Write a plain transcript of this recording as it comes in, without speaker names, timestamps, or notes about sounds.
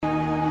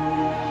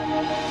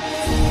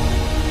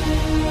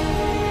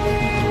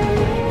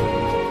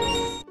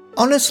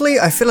Honestly,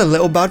 I feel a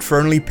little bad for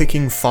only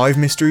picking 5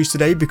 mysteries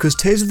today because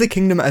Tears of the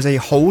Kingdom as a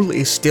whole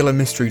is still a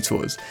mystery to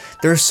us.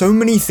 There are so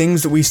many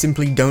things that we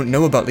simply don't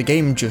know about the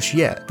game just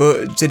yet,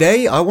 but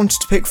today I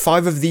wanted to pick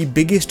 5 of the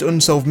biggest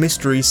unsolved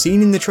mysteries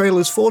seen in the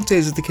trailers for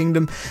Tears of the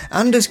Kingdom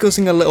and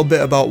discussing a little bit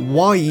about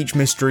why each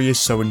mystery is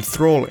so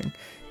enthralling.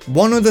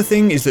 One other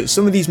thing is that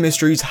some of these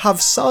mysteries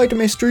have side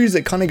mysteries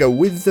that kind of go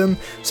with them,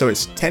 so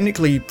it's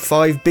technically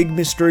 5 big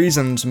mysteries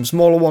and some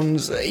smaller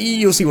ones.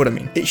 You'll see what I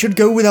mean. It should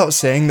go without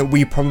saying that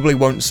we probably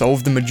won't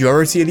solve the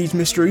majority of these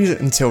mysteries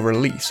until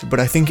release, but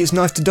I think it's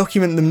nice to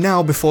document them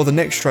now before the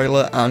next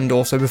trailer and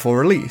also before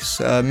release.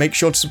 Make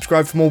sure to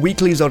subscribe for more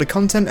weekly Zelda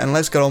content, and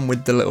let's get on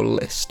with the little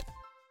list.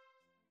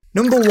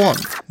 Number 1.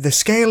 The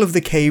scale of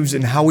the caves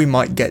and how we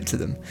might get to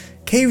them.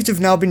 Caves have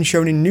now been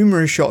shown in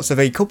numerous shots of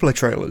a couple of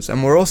trailers,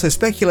 and we're also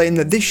speculating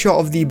that this shot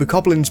of the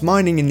bokoblins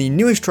mining in the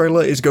newest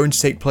trailer is going to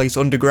take place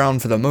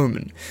underground for the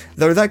moment,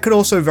 though that could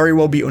also very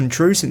well be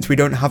untrue since we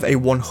don't have a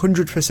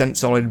 100%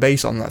 solid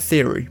base on that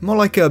theory, more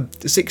like a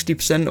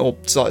 60% or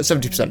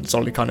 70%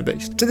 solid kind of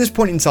base. To this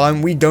point in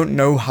time, we don't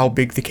know how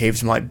big the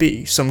caves might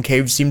be. Some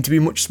caves seem to be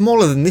much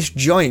smaller than this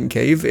giant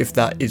cave, if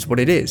that is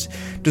what it is.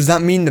 Does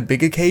that mean the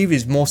bigger cave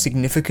is more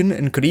significant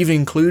and could even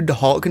include the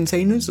heart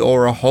containers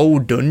or a whole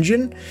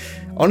dungeon?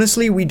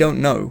 Honestly, we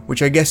don't know,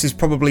 which I guess is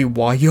probably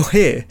why you're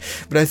here,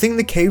 but I think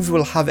the caves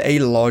will have a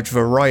large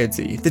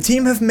variety. The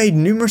team have made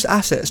numerous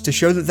assets to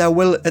show that there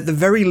will, at the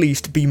very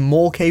least, be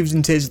more caves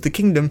in Tears of the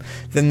Kingdom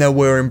than there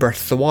were in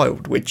Breath of the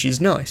Wild, which is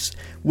nice.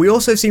 We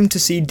also seem to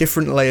see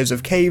different layers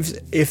of caves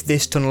if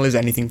this tunnel is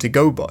anything to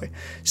go by,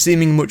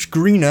 seeming much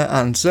greener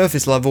and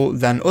surface level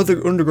than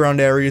other underground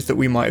areas that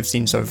we might have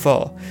seen so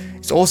far.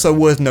 It's also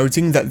worth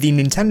noting that the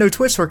Nintendo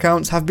Twitter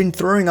accounts have been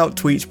throwing out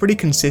tweets pretty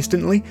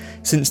consistently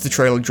since the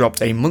trailer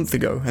dropped a month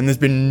ago, and there's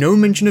been no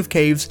mention of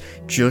caves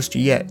just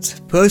yet.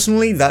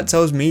 Personally, that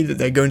tells me that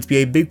they're going to be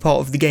a big part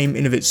of the game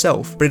in of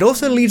itself, but it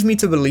also leads me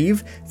to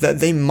believe that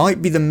they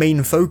might be the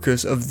main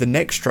focus of the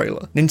next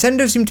trailer.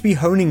 Nintendo seem to be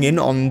honing in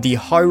on the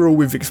Hyrule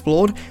we've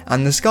explored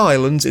and the Sky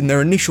Islands in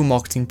their initial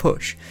marketing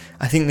push.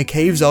 I think the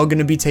caves are going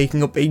to be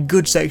taking up a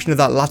good section of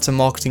that latter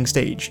marketing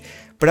stage,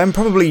 but I'm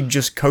probably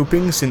just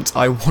coping since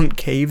I want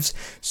caves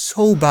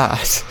so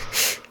bad.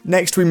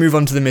 Next, we move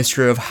on to the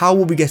mystery of how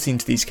we'll be getting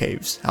into these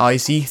caves. I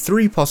see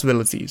 3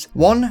 possibilities.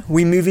 1,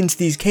 we move into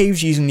these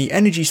caves using the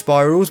energy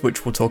spirals,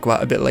 which we'll talk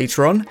about a bit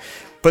later on,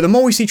 but the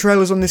more we see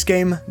trailers on this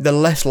game, the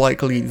less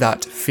likely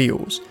that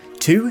feels.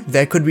 2,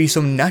 there could be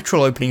some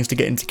natural openings to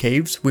get into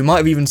caves. We might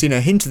have even seen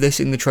a hint of this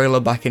in the trailer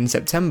back in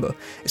September,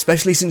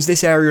 especially since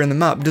this area in the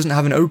map doesn't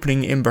have an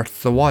opening in Breath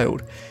of the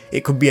Wild.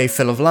 It could be a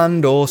fill of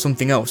land or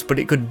something else, but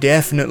it could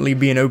definitely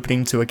be an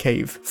opening to a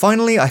cave.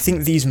 Finally, I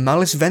think these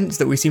malice vents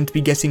that we seem to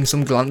be getting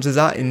some glances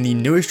at in the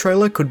newest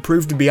trailer could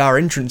prove to be our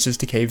entrances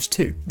to caves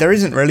too. There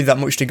isn't really that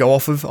much to go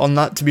off of on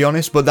that, to be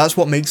honest, but that's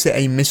what makes it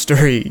a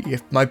mystery.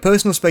 My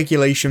personal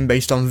speculation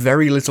based on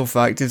very little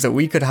fact is that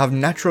we could have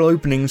natural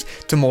openings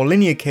to more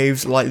linear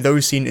caves like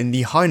those seen in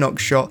the Hinox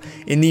shot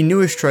in the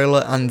newest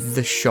trailer and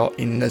the shot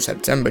in the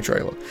September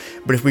trailer.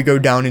 But if we go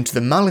down into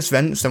the malice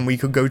vents, then we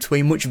could go to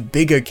a much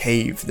bigger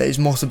cave that is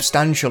more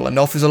substantial and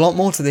offers a lot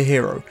more to the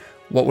hero.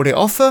 What would it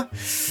offer?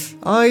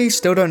 I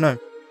still don't know.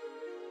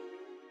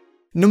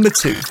 Number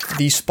 2,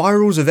 the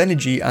spirals of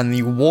energy and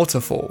the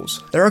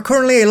waterfalls. There are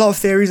currently a lot of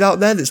theories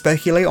out there that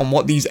speculate on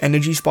what these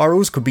energy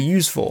spirals could be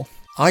used for.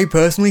 I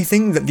personally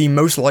think that the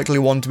most likely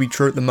one to be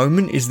true at the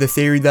moment is the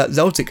theory that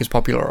Zeltik has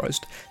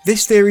popularised.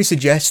 This theory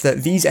suggests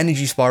that these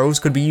energy spirals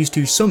could be used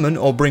to summon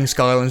or bring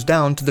Sky Islands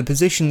down to the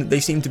position that they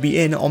seem to be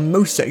in on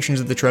most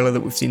sections of the trailer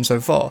that we've seen so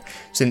far,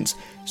 since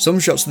some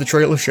shots of the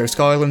trailer show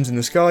Sky Islands in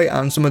the sky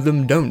and some of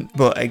them don't.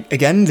 But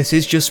again, this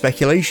is just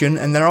speculation,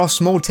 and there are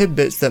small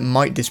tidbits that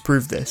might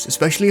disprove this,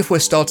 especially if we're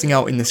starting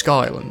out in the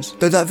Sky Islands.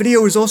 Though that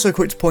video was also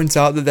quick to point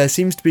out that there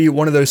seems to be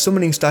one of those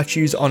summoning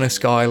statues on a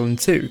Sky Island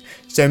too,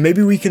 so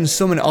maybe we can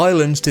summon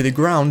islands to the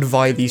ground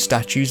via these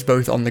statues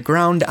both on the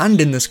ground and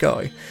in the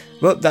sky.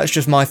 But that's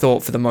just my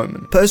thought for the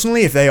moment.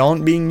 Personally, if they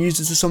aren't being used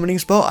as a summoning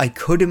spot, I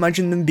could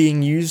imagine them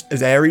being used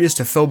as areas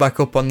to fill back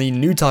up on the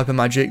new type of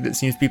magic that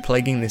seems to be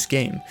plaguing this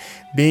game,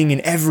 being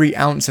in every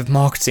ounce of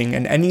marketing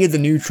and any of the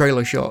new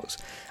trailer shots.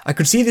 I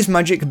could see this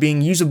magic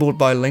being usable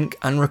by Link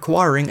and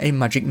requiring a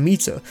magic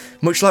meter,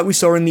 much like we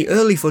saw in the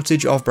early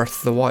footage of Breath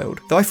of the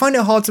Wild. Though I find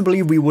it hard to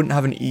believe we wouldn't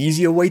have an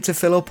easier way to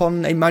fill up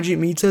on a magic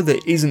meter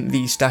that isn't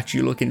these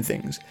statue looking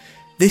things.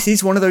 This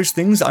is one of those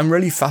things that I'm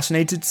really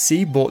fascinated to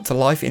see brought to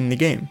life in the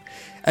game.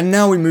 And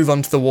now we move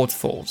on to the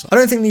waterfalls. I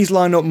don't think these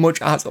line up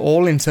much at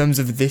all in terms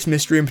of this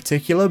mystery in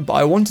particular, but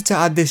I wanted to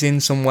add this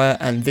in somewhere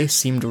and this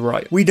seemed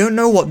right. We don't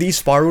know what these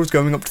spirals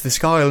going up to the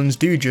Sky Islands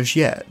do just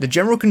yet. The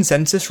general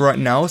consensus right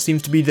now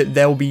seems to be that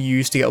they'll be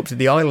used to get up to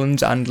the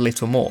islands and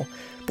little more.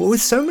 But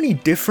with so many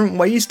different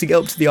ways to get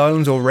up to the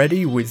islands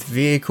already, with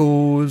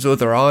vehicles,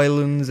 other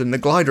islands, and the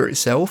glider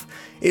itself,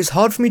 it's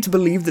hard for me to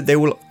believe that they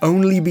will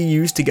only be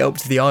used to get up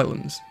to the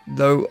islands.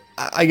 Though,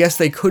 I guess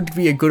they could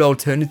be a good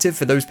alternative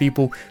for those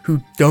people who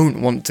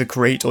don't want to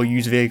create or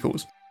use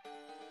vehicles.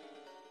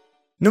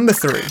 Number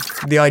 3.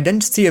 The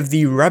identity of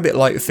the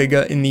rabbit-like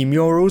figure in the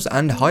murals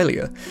and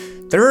Hylia.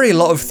 There are a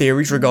lot of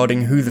theories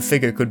regarding who the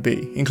figure could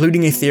be,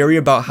 including a theory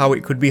about how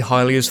it could be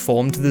Hylia's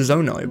form to the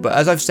Zonai, but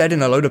as I've said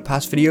in a load of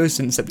past videos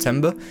since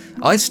September,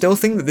 I still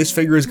think that this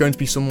figure is going to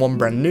be someone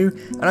brand new,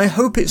 and I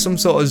hope it's some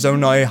sort of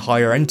Zonai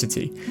higher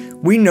entity.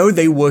 We know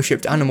they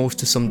worshipped animals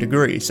to some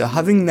degree, so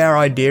having their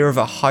idea of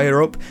a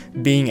higher up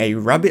being a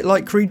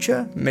rabbit-like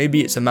creature,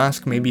 maybe it's a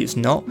mask, maybe it's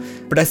not,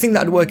 but I think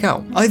that'd work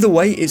out. Either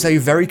way, it's a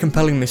very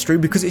compelling mystery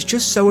because it's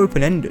just so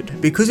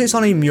open-ended. Because it's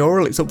on a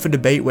mural, it's up for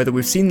debate whether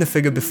we've seen the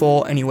figure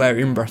before anywhere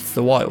in Breath of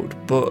the Wild,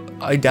 but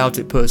I doubt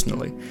it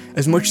personally,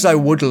 as much as I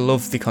would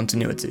love the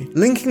continuity.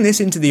 Linking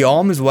this into the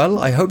arm as well,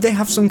 I hope they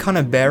have some kind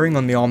of bearing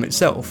on the arm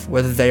itself,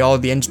 whether they are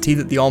the entity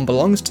that the arm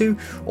belongs to,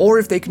 or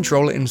if they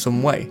control it in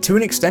some way. To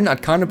an extent,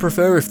 I'd kind of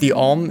prefer if the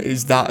arm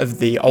is that of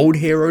the old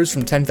heroes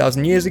from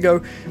 10,000 years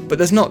ago, but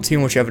there's not too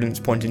much evidence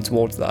pointing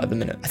towards that at the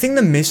minute. I think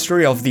the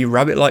mystery of the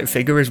rabbit-like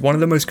figure is one of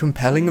the most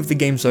compelling of the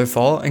game so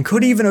far, and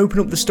could even open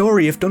up the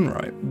story if done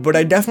right, but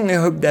I definitely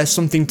hope there's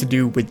something to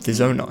do with the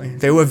Zonai.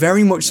 They were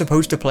very much supposed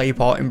to play a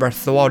part in Breath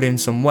of the Wild in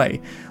some way,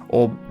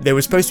 or they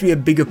were supposed to be a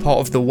bigger part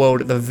of the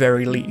world at the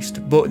very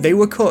least, but they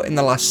were cut in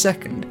the last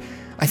second.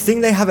 I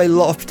think they have a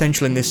lot of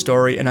potential in this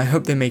story, and I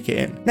hope they make it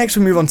in. Next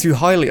we move on to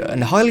Hylia,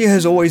 and Hylia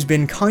has always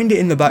been kinda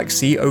in the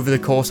backseat over the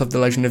course of the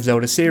Legend of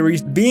Zelda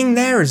series, being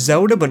there as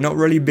Zelda but not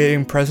really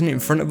being present in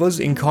front of us,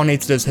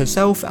 incarnated as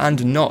herself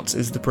and not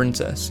as the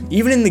princess.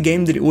 Even in the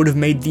game that it would have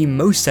made the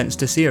most sense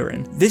to see her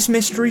in. This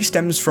mystery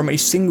stems from a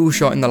single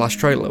shot in the last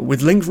trailer,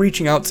 with Link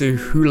reaching out to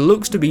who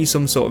looks to be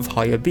some sort of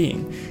higher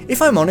being.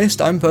 If I'm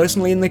honest, I'm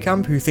personally in the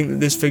camp who think that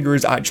this figure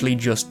is actually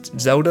just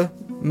Zelda,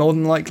 more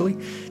than likely.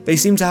 They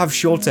seem to have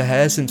shorter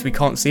hair since we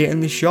can't see it in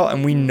this shot,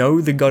 and we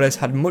know the goddess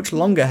had much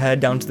longer hair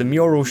down to the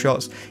mural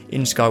shots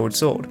in Skyward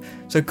Sword.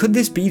 So could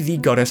this be the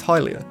goddess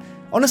Hylia?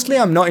 Honestly,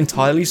 I'm not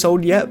entirely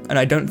sold yet, and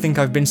I don't think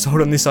I've been sold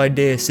on this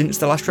idea since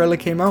the last trailer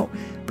came out,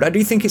 but I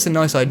do think it's a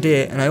nice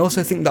idea, and I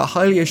also think that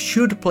Hylia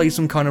should play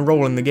some kind of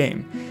role in the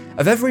game.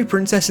 Of every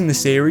princess in the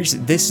series,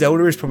 this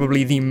Zelda is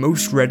probably the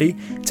most ready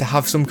to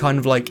have some kind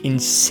of like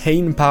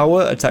insane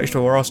power attached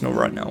to her arsenal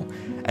right now.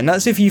 And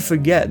that's if you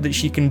forget that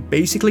she can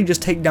basically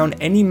just take down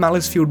any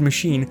malice-fueled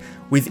machine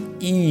with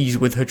ease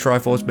with her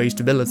Triforce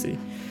based ability.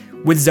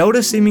 With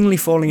Zelda seemingly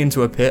falling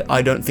into a pit,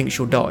 I don't think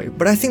she'll die,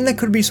 but I think there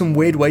could be some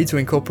weird way to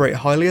incorporate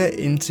Hylia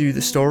into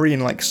the story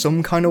in like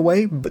some kind of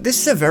way, but this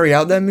is a very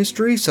out there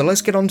mystery, so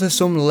let's get on to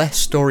some less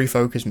story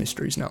focused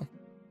mysteries now.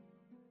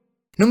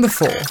 Number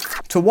 4.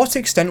 To what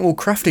extent will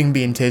crafting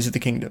be in Tears of the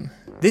Kingdom?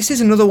 This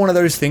is another one of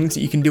those things that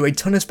you can do a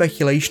ton of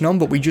speculation on,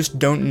 but we just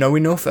don't know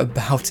enough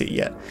about it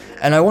yet.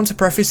 And I want to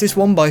preface this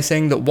one by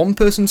saying that one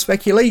person's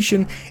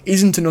speculation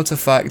isn't an utter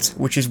fact,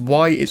 which is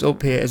why it's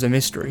up here as a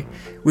mystery.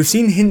 We've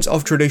seen hints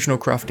of traditional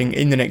crafting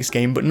in the next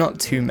game, but not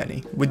too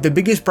many, with the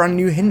biggest brand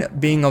new hint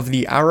being of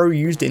the arrow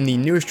used in the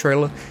newest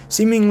trailer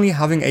seemingly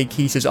having a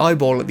Kisa's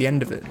eyeball at the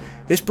end of it.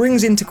 This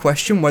brings into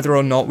question whether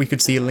or not we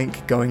could see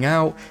Link going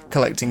out,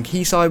 collecting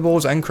Kisa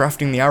eyeballs and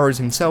crafting the arrows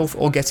himself,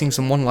 or getting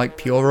someone like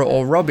Piora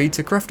or Robbie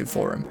to craft it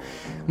for him,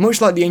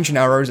 much like the ancient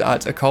arrows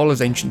at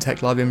Akala's ancient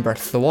tech lab in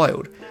Breath of the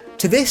Wild.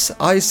 To this,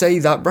 I say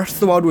that Breath of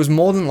the Wild was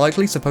more than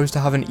likely supposed to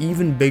have an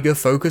even bigger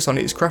focus on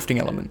its crafting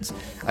elements.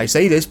 I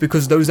say this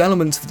because those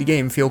elements of the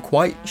game feel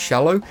quite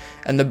shallow,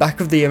 and the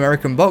back of the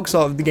American box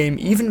art of the game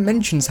even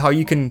mentions how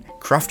you can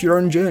craft your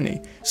own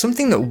journey,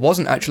 something that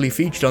wasn't actually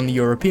featured on the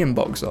European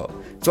box art.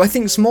 So I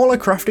think smaller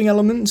crafting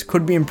elements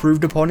could be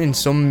improved upon in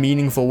some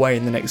meaningful way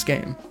in the next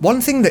game.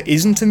 One thing that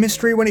isn't a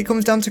mystery when it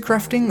comes down to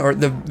crafting, or at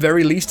the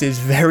very least is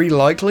very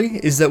likely,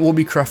 is that we'll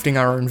be crafting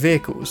our own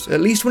vehicles,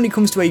 at least when it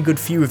comes to a good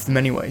few of them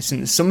anyway,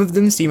 since some of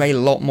them seem a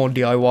lot more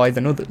DIY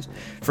than others.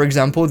 For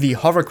example, the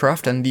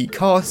hovercraft and the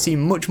car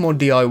seem much more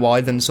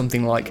DIY than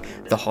something like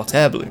the hot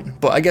air balloon,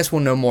 but I guess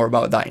we'll know more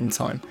about that in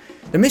time.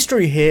 The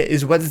mystery here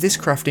is whether this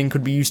crafting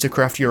could be used to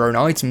craft your own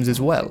items as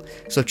well,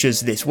 such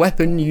as this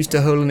weapon used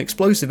to hurl an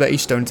explosive at a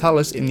stone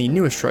talus in the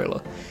newest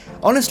trailer.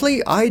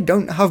 Honestly, I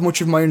don't have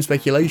much of my own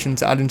speculation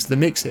to add into the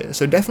mix here,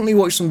 so definitely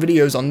watch some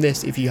videos on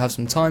this if you have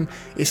some time.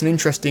 It's an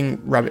interesting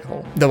rabbit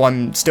hole, though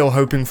I'm still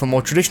hoping for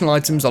more traditional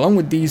items along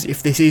with these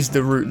if this is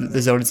the route that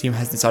the Zelda team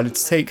has decided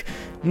to take.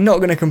 Not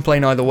going to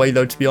complain either way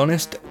though, to be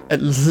honest,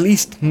 at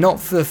least not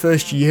for the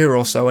first year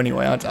or so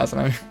anyway, I don't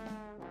know.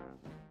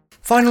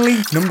 Finally,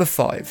 number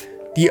 5.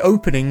 The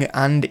opening,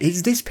 and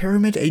is this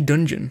pyramid a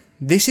dungeon?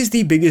 This is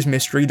the biggest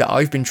mystery that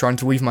I've been trying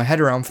to weave my head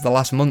around for the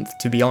last month,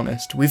 to be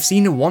honest. We've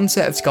seen one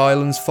set of Sky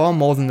Islands far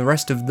more than the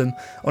rest of them,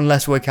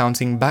 unless we're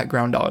counting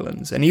background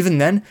islands, and even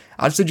then,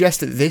 I'd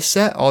suggest that this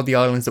set are the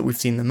islands that we've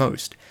seen the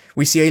most.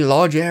 We see a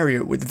large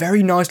area with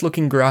very nice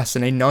looking grass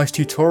and a nice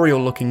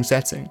tutorial looking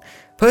setting.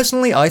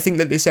 Personally, I think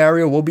that this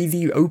area will be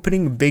the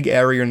opening big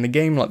area in the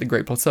game like the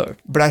Great Plateau,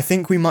 but I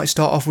think we might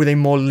start off with a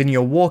more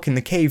linear walk in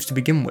the caves to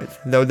begin with,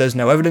 though there's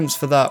no evidence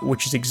for that,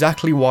 which is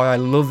exactly why I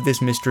love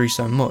this mystery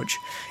so much.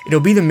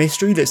 It'll be the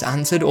mystery that's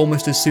answered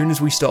almost as soon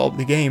as we start up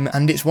the game,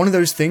 and it's one of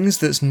those things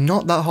that's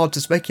not that hard to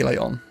speculate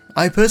on.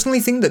 I personally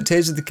think that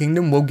Tears of the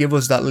Kingdom will give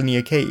us that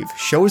linear cave,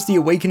 show us the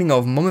awakening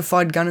of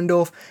mummified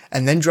Ganondorf,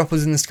 and then drop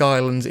us in the Sky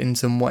Islands in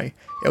some way.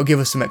 It'll give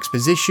us some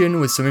exposition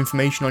with some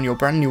information on your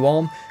brand new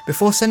arm,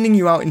 before sending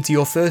you out into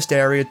your first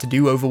area to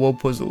do overworld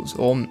puzzles,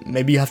 or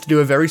maybe you have to do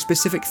a very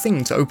specific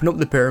thing to open up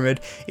the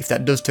pyramid if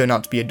that does turn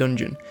out to be a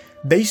dungeon.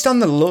 Based on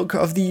the look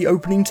of the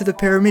opening to the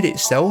pyramid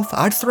itself,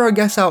 I'd throw a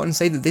guess out and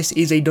say that this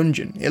is a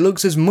dungeon. It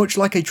looks as much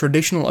like a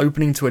traditional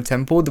opening to a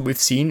temple that we've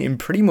seen in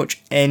pretty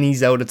much any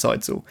Zelda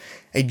title.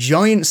 A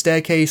giant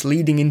staircase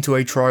leading into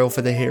a trial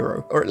for the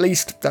hero, or at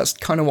least that's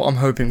kind of what I'm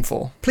hoping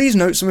for. Please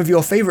note some of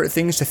your favourite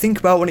things to think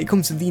about when it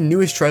comes to the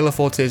newest trailer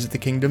for Tears of the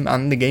Kingdom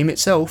and the game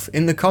itself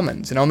in the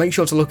comments, and I'll make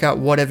sure to look at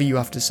whatever you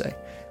have to say.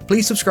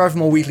 Please subscribe for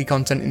more weekly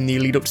content in the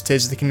lead up to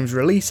Tears of the Kingdom's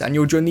release, and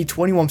you'll join the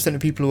 21% of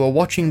people who are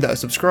watching that are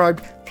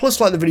subscribed, plus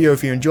like the video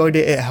if you enjoyed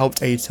it, it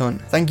helped a ton.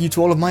 Thank you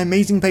to all of my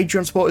amazing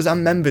Patreon supporters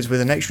and members,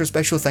 with an extra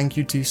special thank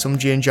you to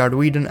Sumji and Jared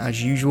Whedon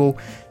as usual.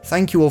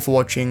 Thank you all for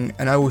watching,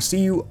 and I will see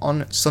you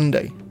on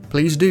Sunday.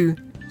 Please do,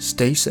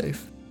 stay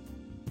safe.